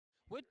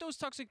With those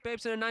toxic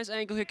babes and a nice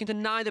angle here, can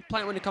deny the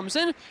plant when it comes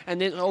in, and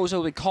then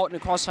also be caught in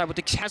the crossfire with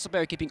the castle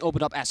barricade being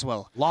opened up as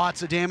well.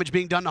 Lots of damage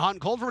being done to Hot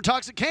and Cold from a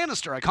toxic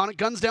canister. Iconic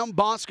guns down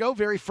Bosco.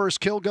 Very first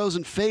kill goes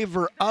in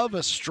favor of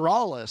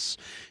Astralis.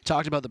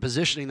 Talked about the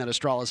positioning that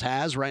Astralis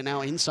has right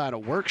now inside a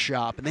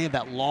workshop, and they have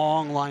that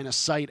long line of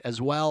sight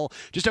as well,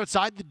 just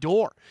outside the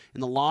door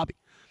in the lobby,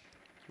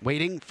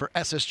 waiting for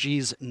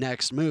SSG's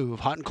next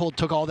move. Hot and Cold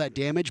took all that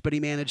damage, but he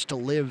managed to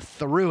live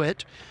through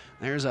it.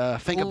 There's a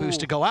Finka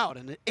boost to go out,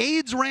 and it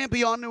aids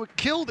Rampy onto a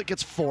kill that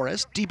gets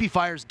Forest. DP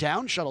fires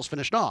down, Shuttle's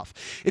finished off.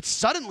 It's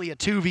suddenly a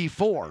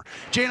 2v4.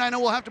 J9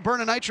 will have to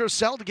burn a Nitro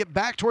cell to get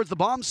back towards the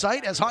bomb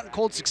site as Hot and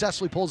Cold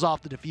successfully pulls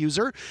off the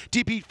diffuser.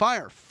 DP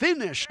fire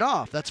finished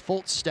off. That's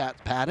full stat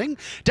padding.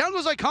 Down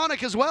goes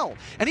Iconic as well,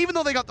 and even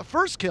though they got the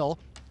first kill,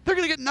 they're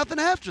going to get nothing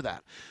after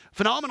that.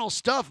 Phenomenal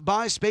stuff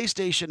by Space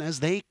Station as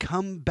they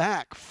come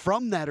back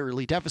from that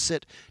early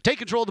deficit, take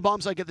control of the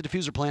bomb site, get the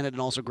diffuser planted, and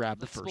also grab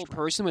the first one.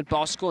 Person with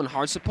Bosco and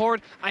hard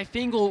support, I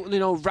think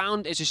will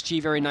round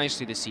SSG very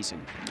nicely this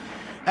season.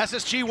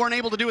 SSG weren't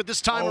able to do it this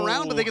time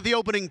around, but they get the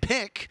opening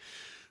pick.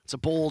 It's a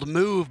bold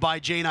move by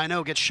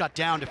J9O, gets shut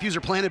down.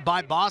 Diffuser planted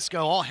by Bosco,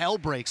 all hell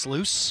breaks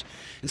loose.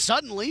 And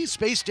suddenly,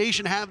 Space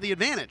Station have the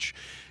advantage.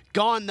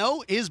 Gone,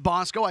 though, is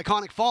Bosco.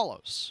 Iconic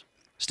follows.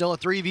 Still a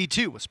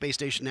 3v2 with Space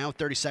Station now,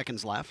 30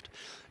 seconds left.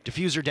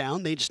 Diffuser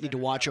down, they just need to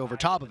watch over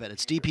top of it.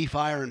 It's DP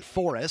Fire and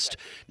Forest.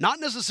 Not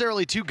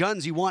necessarily two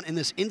guns you want in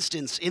this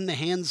instance in the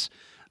hands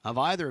of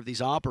either of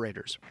these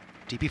operators.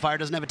 DP Fire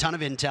doesn't have a ton of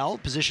intel.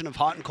 Position of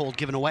Hot and Cold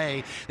given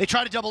away. They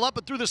try to double up,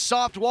 but through the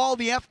soft wall,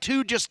 the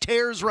F2 just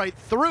tears right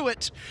through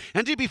it.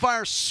 And DP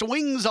Fire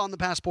swings on the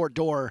passport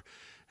door.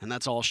 And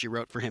that's all she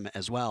wrote for him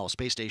as well.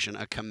 Space Station,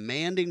 a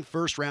commanding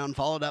first round,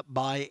 followed up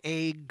by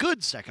a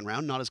good second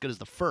round. Not as good as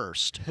the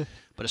first,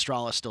 but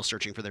Astralis still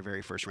searching for their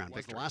very first round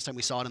victory. The last time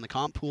we saw it in the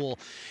comp pool,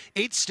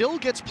 it still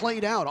gets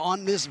played out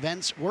on this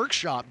Vents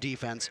Workshop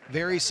defense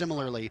very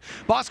similarly.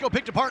 Bosco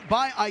picked apart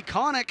by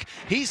Iconic.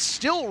 He's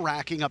still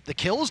racking up the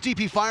kills.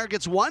 DP Fire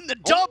gets one. The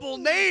double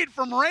nade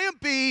from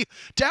Rampy.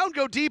 Down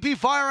go DP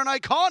Fire and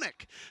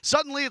Iconic.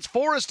 Suddenly it's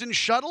Forest and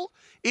Shuttle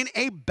in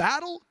a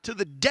battle to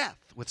the death,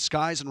 with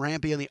Skies and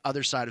Rampy on the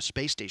other side of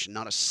Space Station.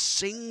 Not a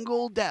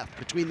single death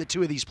between the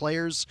two of these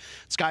players.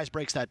 Skies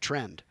breaks that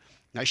trend.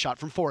 Nice shot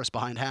from Forest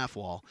behind half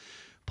wall.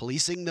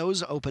 Policing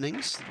those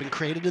openings that have been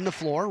created in the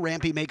floor.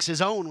 Rampy makes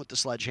his own with the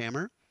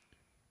sledgehammer.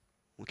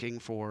 Looking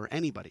for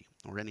anybody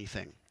or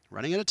anything.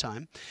 Running out of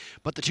time.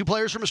 But the two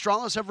players from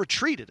Astralis have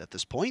retreated at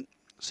this point,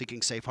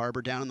 seeking safe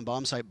harbor down in the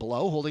bomb site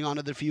below, holding on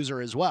to the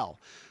diffuser as well.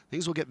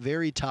 Things will get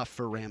very tough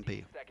for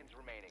Rampy.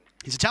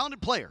 He's a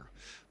talented player,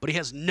 but he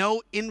has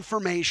no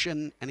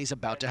information, and he's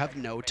about to have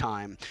no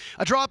time.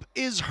 A drop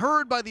is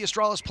heard by the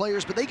Astralis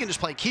players, but they can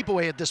just play keep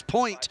away at this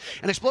point.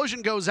 An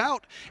explosion goes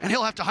out, and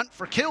he'll have to hunt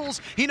for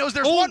kills. He knows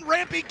there's one.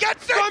 Rampy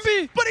gets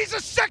it, but he's a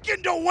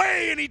second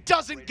away, and he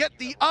doesn't get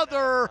the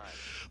other.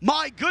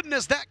 My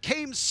goodness, that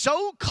came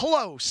so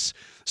close.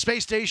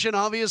 Space Station,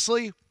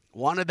 obviously,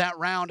 wanted that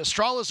round.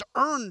 Astralis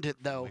earned it,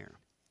 though.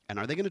 And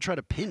are they going to try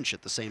to pinch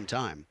at the same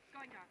time?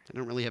 I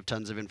don't really have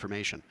tons of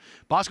information.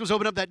 Bosco's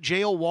opened up that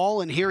jail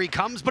wall, and here he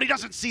comes, but he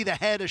doesn't see the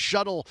head of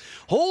Shuttle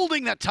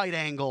holding that tight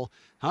angle.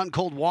 Hot and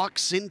Cold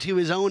walks into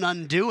his own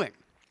undoing.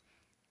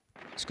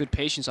 It's good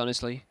patience,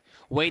 honestly.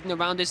 Waiting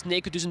around this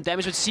nade could do some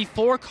damage, but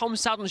C4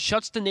 comes out and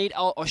shuts the nade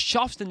out, or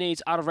shoves the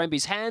nades out of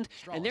Rampy's hand,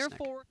 and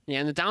therefore... Yeah,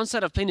 and the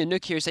downside of playing the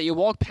nuke here is that you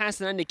walk past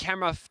the enemy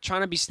camera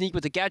trying to be sneaky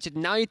with the gadget.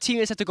 Now your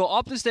teammates have to go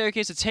up the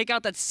staircase to take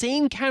out that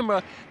same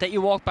camera that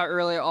you walked by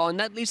earlier on.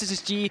 That leaves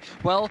SSG,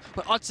 well,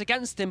 with odds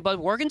against him, but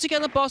working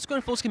together, Bosco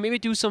and Fultz can maybe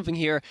do something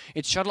here.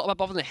 It's Shuttle up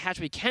above on the hatch,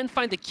 but he can't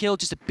find the kill,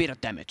 just a bit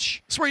of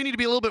damage. That's where you need to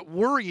be a little bit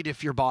worried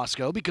if you're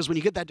Bosco, because when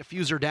you get that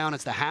diffuser down,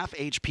 it's the half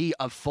HP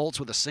of Fultz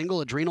with a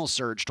single adrenal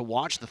surge to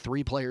watch the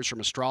three players from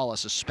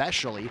Astralis,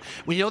 especially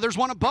when you know there's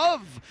one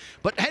above.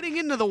 But heading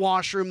into the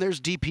washroom, there's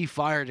DP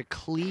Fire to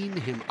clean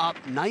him up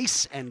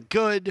nice and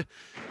good.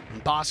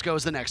 And Bosco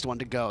is the next one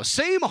to go.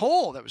 Same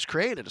hole that was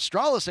created.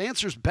 Astralis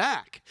answers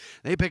back.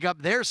 They pick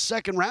up their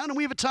second round, and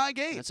we have a tie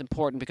game. That's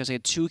important because they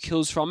had 2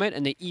 kills from it,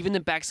 and they even the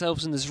back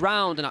selves in this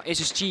round, and now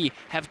SSG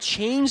have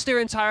changed their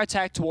entire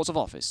attack towards of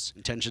office.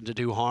 Intention to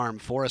do harm.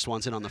 Forest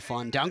wants in on the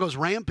fun. Down goes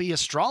Rampy.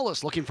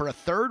 Astralis looking for a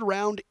 3rd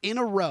round in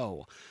a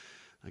row.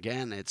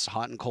 Again, it's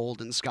Hot and Cold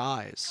and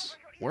Skies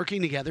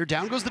working together.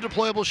 Down goes the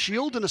deployable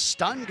shield, and a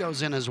stun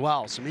goes in as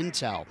well. Some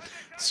intel.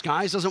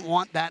 Skies doesn't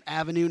want that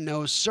avenue,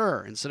 no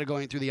sir. Instead of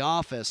going through the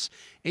office,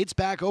 it's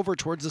back over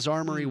towards this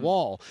armory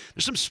wall.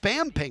 There's some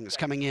spam pings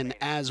coming in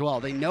as well.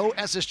 They know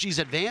SSG's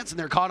advance, and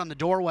they're caught on the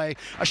doorway.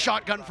 A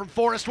shotgun from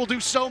Forest will do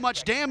so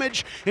much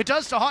damage. It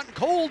does to Hot and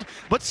Cold,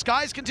 but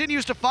Skies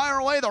continues to fire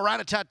away. The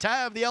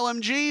rat-a-tat-tat of the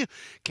LMG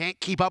can't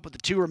keep up with the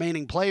 2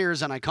 remaining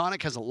players, and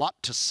Iconic has a lot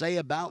to say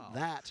about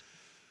that.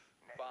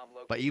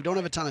 But you don't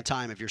have a ton of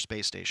time if you're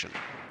Space Station.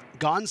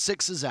 Gone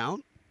 6 is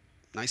out.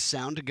 Nice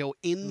sound to go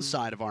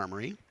inside of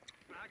Armory.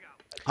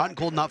 Hot and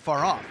Cold not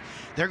far off.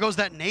 There goes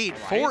that nade.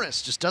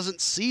 Forest just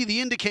doesn't see the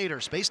indicator.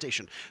 Space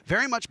Station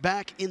very much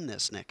back in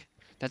this, Nick.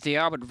 that they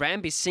are, but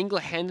Rampy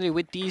single-handedly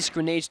with these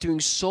grenades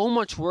doing so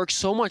much work,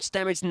 so much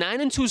damage.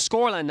 9-2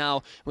 scoreline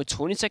now. With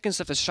 20 seconds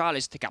left,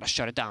 Astralis, they gotta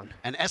shut it down.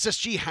 And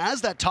SSG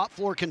has that top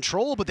floor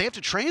control, but they have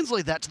to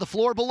translate that to the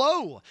floor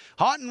below.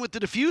 Houghton with the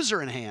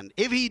diffuser in hand.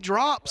 If he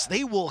drops,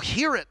 they will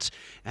hear it.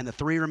 And the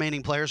 3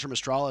 remaining players from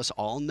Astralis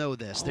all know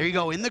this. There you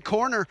go, in the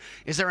corner.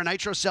 Is there a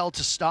nitro cell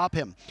to stop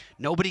him?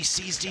 Nobody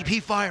sees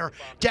DP fire.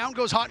 Down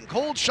goes Hot and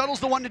Cold. Shuttle's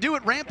the one to do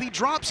it. Rampy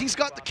drops. He's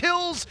got the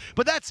kills,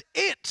 but that's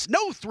it.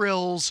 No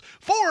thrills.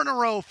 4 in a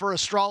row for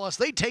Astralis.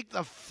 They take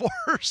the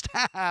first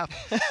half.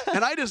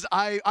 And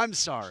I'm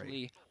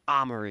sorry.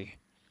 Armory.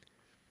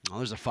 Well,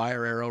 there's a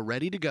fire arrow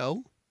ready to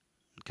go.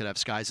 Could have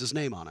Skies'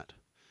 name on it.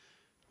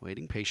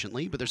 Waiting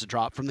patiently, but there's a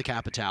drop from the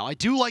Capitao. I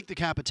do like the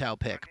Capitao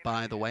pick,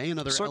 by the way.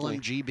 Another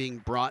LMG being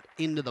brought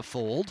into the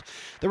fold.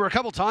 There were a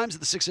couple times at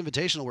the 6th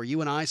Invitational where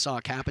you and I saw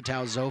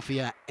Capitao,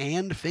 Zofia,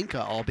 and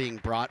Finka all being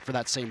brought for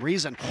that same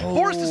reason.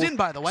 Forrest is in,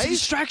 by the way.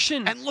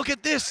 Distraction. And look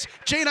at this.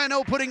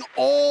 J9O putting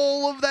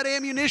all of that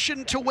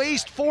ammunition to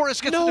waste.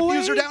 Forrest gets the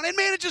diffuser down and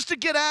manages to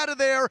get out of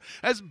there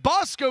as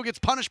Bosco gets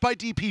punished by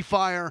DP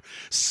fire.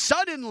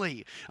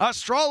 Suddenly,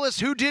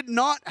 Astralis, who did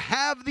not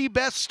have the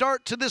best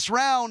start to this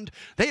round,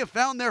 they have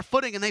found their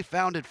footing, and they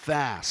found it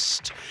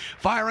fast.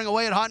 Firing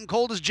away at Hot and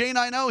Cold is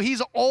J9O.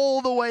 He's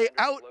all the way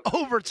out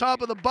over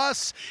top of the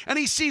bus, and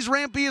he sees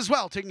Rampy as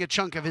well, taking a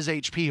chunk of his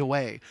HP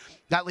away.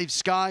 That leaves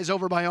Skies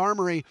over by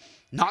Armory.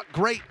 Not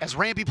great, as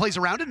Rampy plays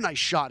around it. Nice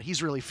shot.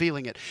 He's really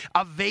feeling it.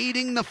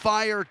 Evading the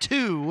fire,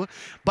 too,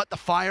 but the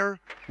fire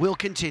will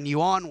continue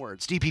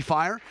onwards. DP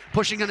fire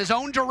pushing in his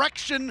own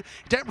direction.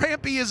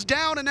 Rampy is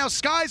down, and now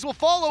Skies will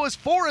follow as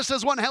Forrest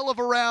has one hell of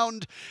a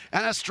round,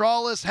 and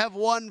Astralis have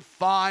won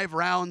 5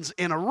 rounds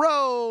in a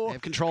row. They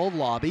have control of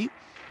lobby.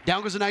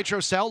 Down goes a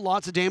nitro cell.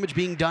 Lots of damage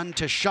being done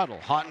to Shuttle.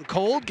 Hot and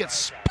Cold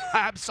gets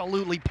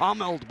absolutely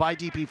pummeled by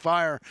DP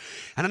fire.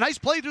 And a nice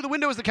play through the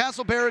window as the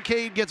castle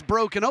barricade gets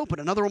broken open.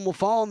 Another one will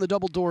fall on the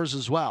double doors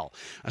as well.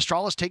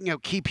 Astralis taking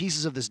out key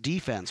pieces of this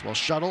defense, while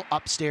Shuttle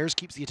upstairs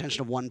keeps the attention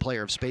of one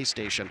player of Space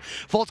Station.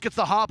 Fultz gets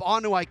the hop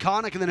onto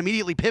Iconic and then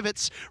immediately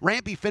pivots.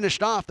 Rampy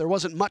finished off. There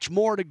wasn't much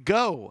more to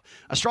go.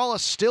 Astralis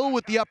still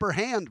with the upper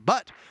hand,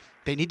 but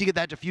they need to get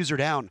that diffuser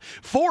down.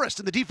 Forrest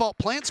in the default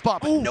plant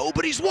spot, but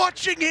nobody's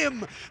watching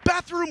him.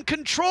 Bathroom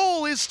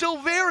control is still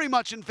very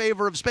much in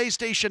favor of Space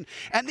Station,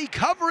 and the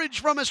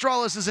coverage from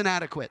Astralis is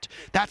inadequate.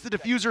 That's the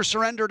diffuser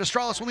surrendered.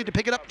 Astralis will need to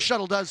pick it up.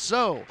 Shuttle does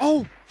so.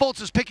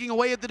 Fultz is picking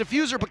away at the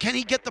diffuser, but can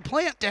he get the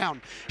plant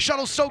down?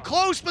 Shuttle's so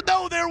close, but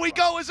no, there we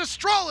go as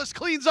Astralis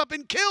cleans up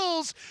and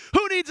kills.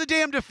 Who needs a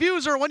damn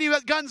diffuser when you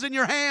got guns in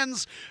your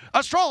hands?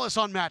 Astralis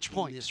on match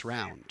point this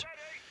round.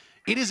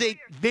 It is a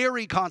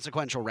very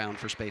consequential round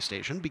for Space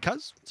Station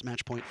because it's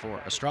match point for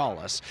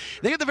Astralis.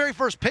 They get the very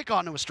first pick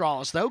onto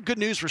Astralis, though. Good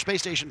news for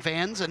Space Station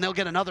fans, and they'll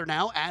get another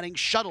now, adding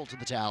Shuttle to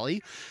the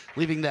tally,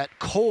 leaving that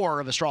core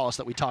of Astralis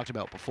that we talked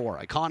about before.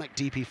 Iconic,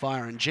 DP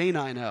Fire, and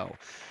J9O.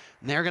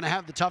 And they're going to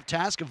have the tough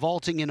task of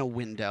vaulting in a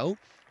window.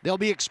 They'll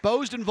be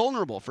exposed and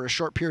vulnerable for a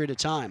short period of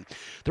time.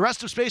 The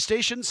rest of Space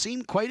Station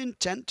seem quite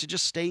intent to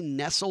just stay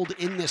nestled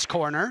in this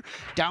corner.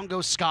 Down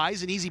goes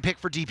Skies, an easy pick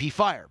for DP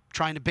Fire,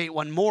 trying to bait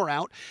one more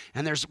out,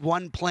 and there's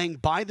one playing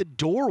by the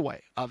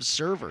doorway of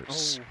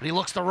servers. But he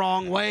looks the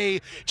wrong way.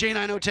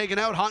 J9O taken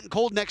out, Hot and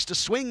Cold next to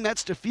swing.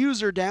 That's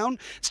diffuser down.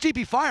 It's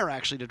DP Fire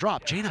actually to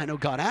drop. J9O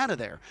got out of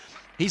there.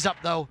 He's up,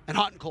 though, and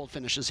Hot and Cold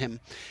finishes him.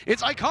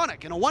 It's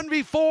Iconic in a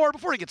 1v4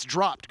 before he gets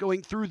dropped,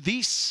 going through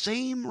the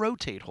same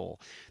rotate hole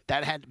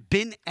that had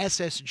been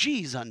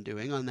SSG's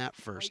undoing on that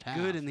first half.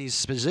 Good in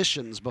these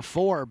positions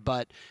before,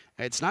 but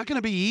it's not going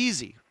to be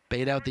easy.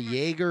 Bait out the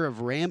Jaeger of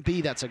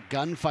Rampy. That's a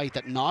gunfight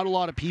that not a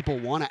lot of people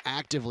want to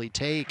actively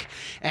take.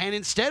 And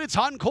instead, it's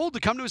Hot and Cold to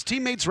come to his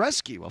teammate's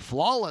rescue. A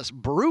flawless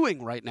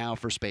brewing right now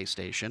for Space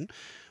Station.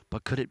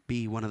 But could it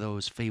be one of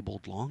those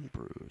fabled long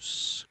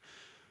brews?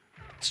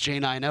 It's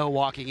J9O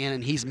walking in,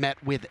 and he's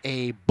met with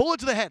a bullet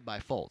to the head by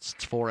Fultz.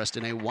 It's Forrest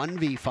in a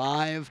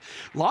 1v5.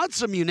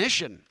 Lots of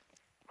munition.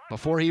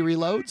 Before he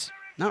reloads?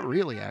 Not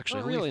really,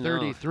 actually. Only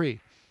 33.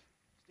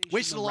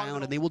 Wasted a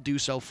round, and they will do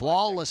so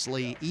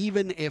flawlessly,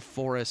 even if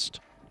Forrest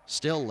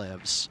still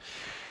lives.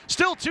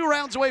 Still 2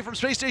 rounds away from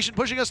Space Station,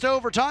 pushing us to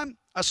overtime.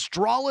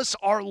 Astralis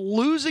are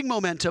losing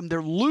momentum.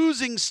 They're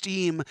losing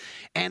steam.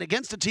 And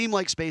against a team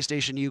like Space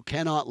Station, you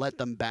cannot let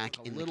them back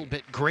a little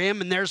bit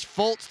grim. And there's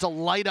Fultz to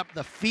light up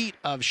the feet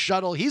of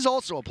Shuttle. He's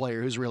also a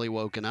player who's really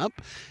woken up.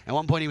 At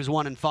one point, he was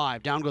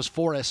 1-5. Down goes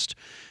Forrest.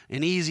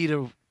 An easy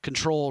to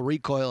control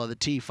recoil of the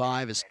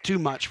T5 is too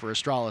much for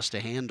Astralis to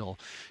handle.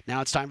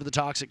 Now it's time for the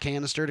toxic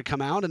canister to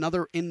come out.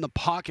 Another in the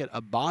pocket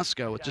of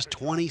Bosco with just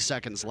 20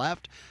 seconds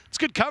left. It's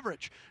good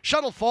coverage.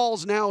 Shuttle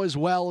falls now as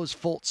well as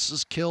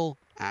Fultz's kill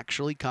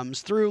actually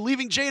comes through,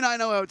 leaving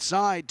J9O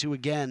outside to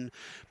again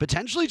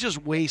potentially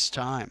just waste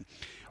time.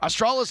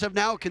 Astralis have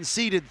now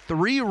conceded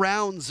 3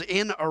 rounds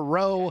in a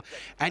row,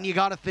 and you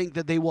got to think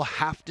that they will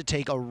have to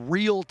take a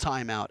real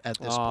timeout at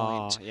this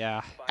point.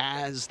 Yeah.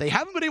 As they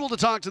haven't been able to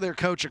talk to their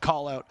coach a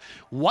call out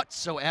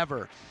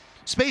whatsoever.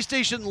 Space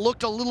Station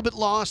looked a little bit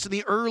lost in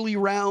the early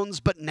rounds,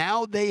 but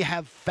now they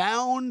have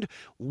found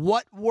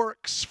what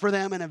works for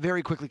them and have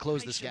very quickly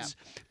closed this gap.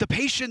 The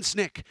patience,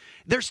 Nick.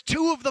 There's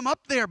two of them up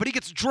there, but he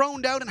gets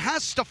droned out and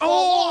has to fall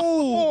off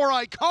before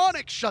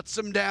Iconic shuts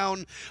him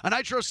down. A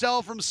Nitro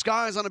Cell from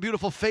Skies on a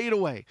beautiful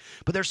fadeaway.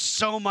 But there's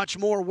so much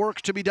more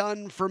work to be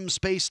done from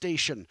Space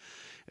Station.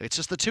 It's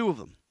just the two of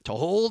them to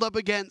hold up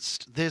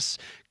against this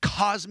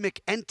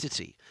cosmic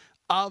entity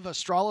of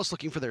Astralis,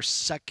 looking for their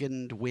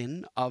second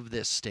win of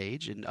this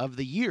stage and of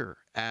the year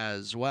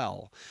as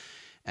well.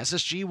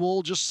 SSG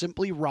will just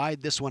simply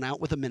ride this one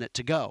out with a minute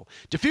to go.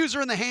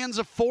 Diffuser in the hands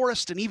of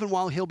Forest, and even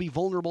while he'll be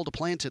vulnerable to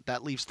plant it,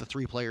 that leaves the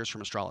 3 players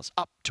from Astralis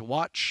up to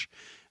watch,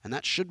 and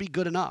that should be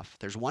good enough.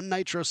 There's 1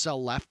 Nitro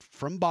Cell left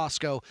from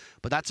Bosco,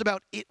 but that's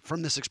about it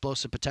from this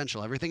explosive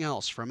potential. Everything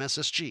else from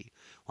SSG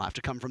will have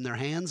to come from their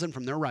hands and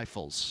from their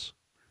rifles.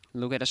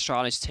 Look at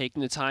Astralis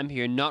taking the time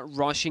here, not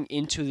rushing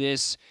into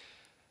this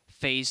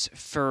phase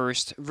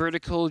first.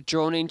 Vertical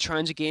droning,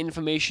 trying to gain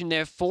information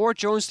there. 4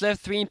 drones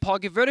left, 3 in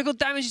pocket. Vertical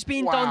damage is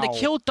being done. The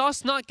kill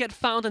does not get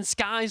found, and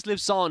Skies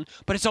lives on,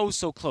 but it's oh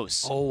so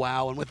close. Oh,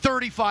 wow. And with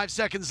 35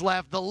 seconds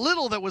left, the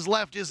little that was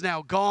left is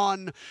now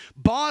gone.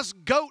 Boss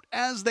Goat,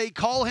 as they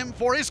call him,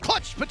 for his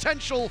clutch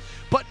potential,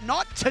 but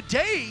not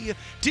today.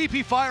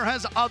 DP Fire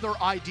has other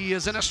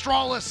ideas, and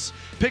Astralis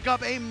pick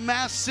up a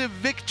massive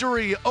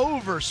victory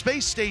over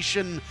Space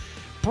Station,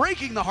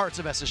 breaking the hearts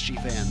of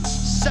SSG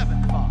fans.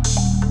 7